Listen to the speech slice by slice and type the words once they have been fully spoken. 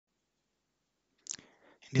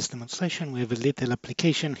In this demonstration, we have a little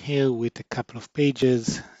application here with a couple of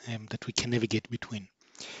pages that we can navigate between.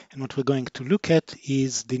 And what we're going to look at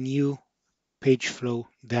is the new page flow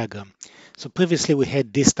diagram. So previously we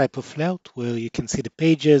had this type of layout where you can see the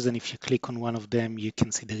pages, and if you click on one of them, you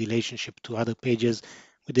can see the relationship to other pages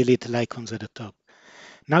with the little icons at the top.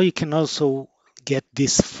 Now you can also get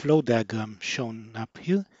this flow diagram shown up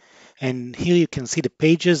here. And here you can see the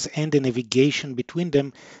pages and the navigation between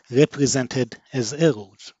them represented as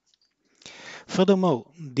arrows. Furthermore,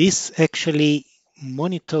 this actually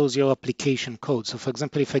monitors your application code. So for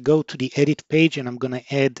example, if I go to the edit page and I'm going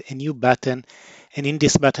to add a new button, and in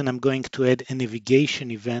this button I'm going to add a navigation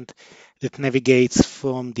event that navigates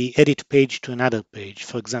from the edit page to another page.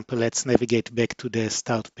 For example, let's navigate back to the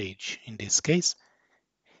start page in this case.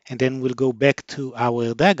 And then we'll go back to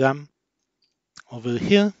our diagram over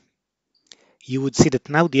here. You would see that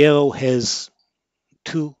now the arrow has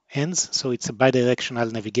two ends, so it's a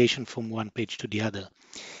bidirectional navigation from one page to the other.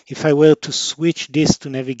 If I were to switch this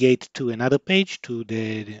to navigate to another page, to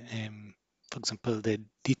the, for example, the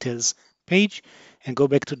details page, and go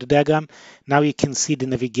back to the diagram, now you can see the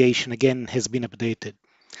navigation again has been updated.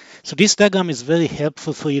 So this diagram is very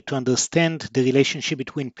helpful for you to understand the relationship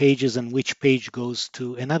between pages and which page goes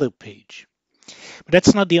to another page. But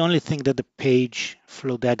that's not the only thing that the page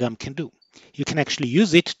flow diagram can do. You can actually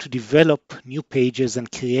use it to develop new pages and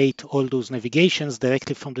create all those navigations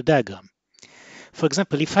directly from the diagram. For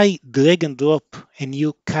example, if I drag and drop a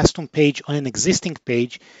new custom page on an existing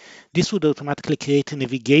page, this would automatically create a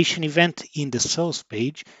navigation event in the source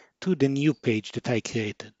page to the new page that I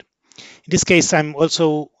created. In this case, I'm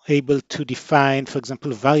also able to define, for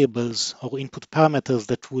example, variables or input parameters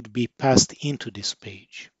that would be passed into this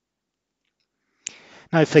page.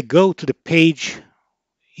 Now, if I go to the page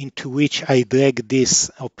into which I drag this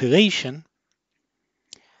operation,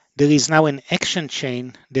 there is now an action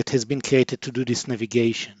chain that has been created to do this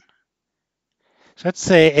navigation. So let's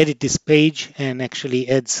edit this page and actually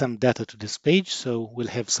add some data to this page. So we'll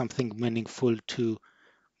have something meaningful to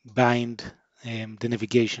bind the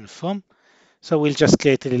navigation from. So we'll just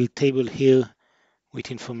create a little table here with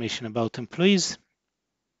information about employees.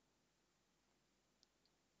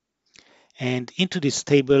 And into this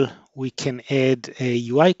table, we can add a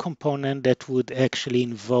UI component that would actually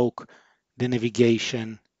invoke the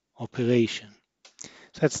navigation operation.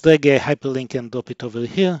 So let's drag a hyperlink and drop it over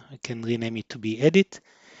here. I can rename it to be edit.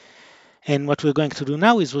 And what we're going to do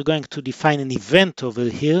now is we're going to define an event over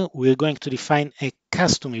here. We're going to define a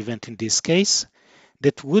custom event in this case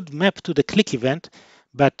that would map to the click event,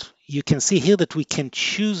 but you can see here that we can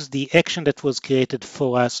choose the action that was created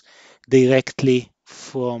for us directly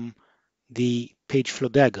from the page flow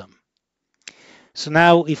diagram. So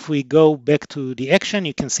now if we go back to the action,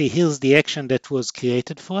 you can see here's the action that was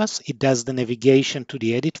created for us. It does the navigation to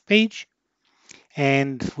the edit page,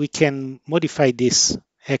 and we can modify this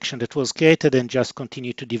action that was created and just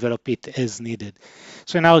continue to develop it as needed.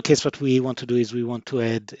 So in our case, what we want to do is we want to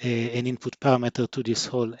add an input parameter to this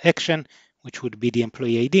whole action, which would be the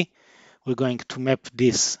employee ID. We're going to map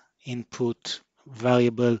this input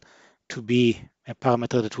variable to be a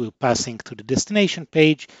parameter that we're passing to the destination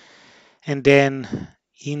page. And then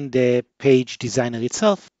in the page designer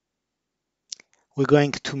itself, we're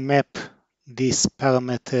going to map this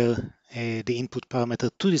parameter, the input parameter,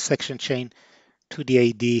 to this action chain to the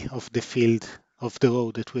ID of the field of the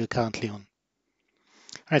row that we're currently on.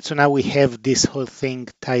 All right, so now we have this whole thing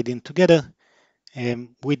tied in together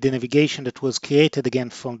with the navigation that was created again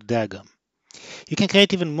from the diagram. You can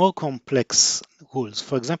create even more complex rules.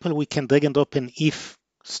 For example, we can drag and drop an if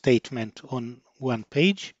statement on one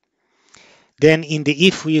page. Then in the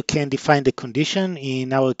if, you can define the condition.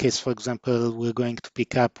 In our case, for example, we're going to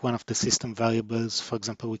pick up one of the system variables. For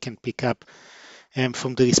example, we can pick up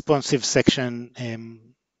from the responsive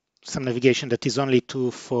section some navigation that is only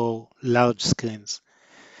true for large screens.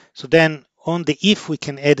 So then on the if, we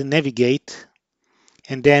can add a navigate,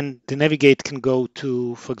 and then the navigate can go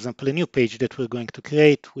to, for example, a new page that we're going to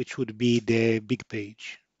create, which would be the big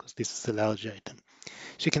page, because this is a large item.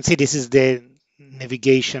 So you can see this is the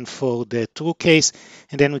navigation for the true case,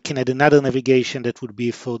 and then we can add another navigation that would be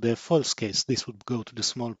for the false case. This would go to the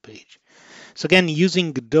small page. So again,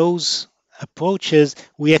 using those approaches,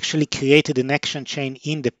 we actually created an action chain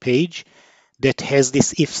in the page that has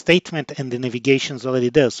this if statement and the navigation is already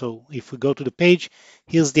there. So if we go to the page,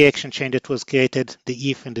 here's the action chain that was created, the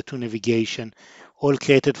if and the to navigation, all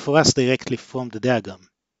created for us directly from the diagram.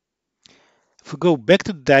 If we go back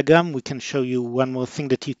to the diagram, we can show you one more thing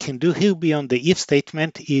that you can do here beyond the if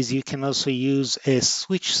statement is you can also use a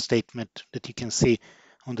switch statement that you can see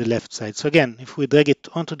on the left side. So again, if we drag it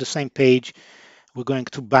onto the same page, We're going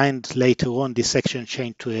to bind later on this action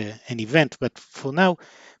chain to an event, but for now,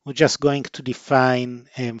 we're just going to define,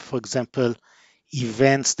 for example,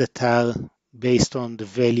 events that are based on the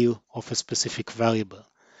value of a specific variable.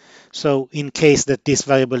 So in case that this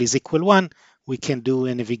variable is equal 1, we can do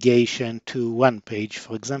a navigation to one page,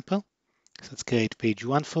 for example. So let's create page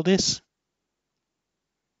 1 for this.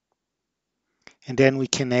 And then we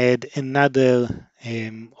can add another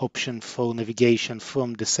option for navigation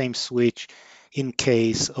from the same switch in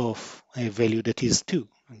case of a value that is 2.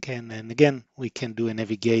 Okay, and then again, we can do a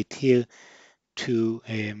navigate here to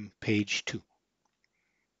page 2.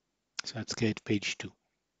 So let's create page 2.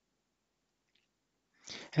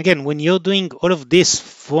 Again, when you're doing all of this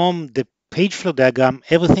from the page flow diagram,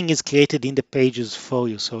 everything is created in the pages for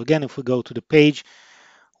you. So again, if we go to the page,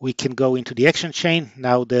 we can go into the action chain.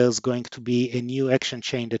 Now there's going to be a new action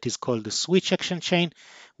chain that is called the switch action chain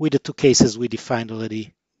with the two cases we defined over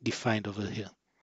here.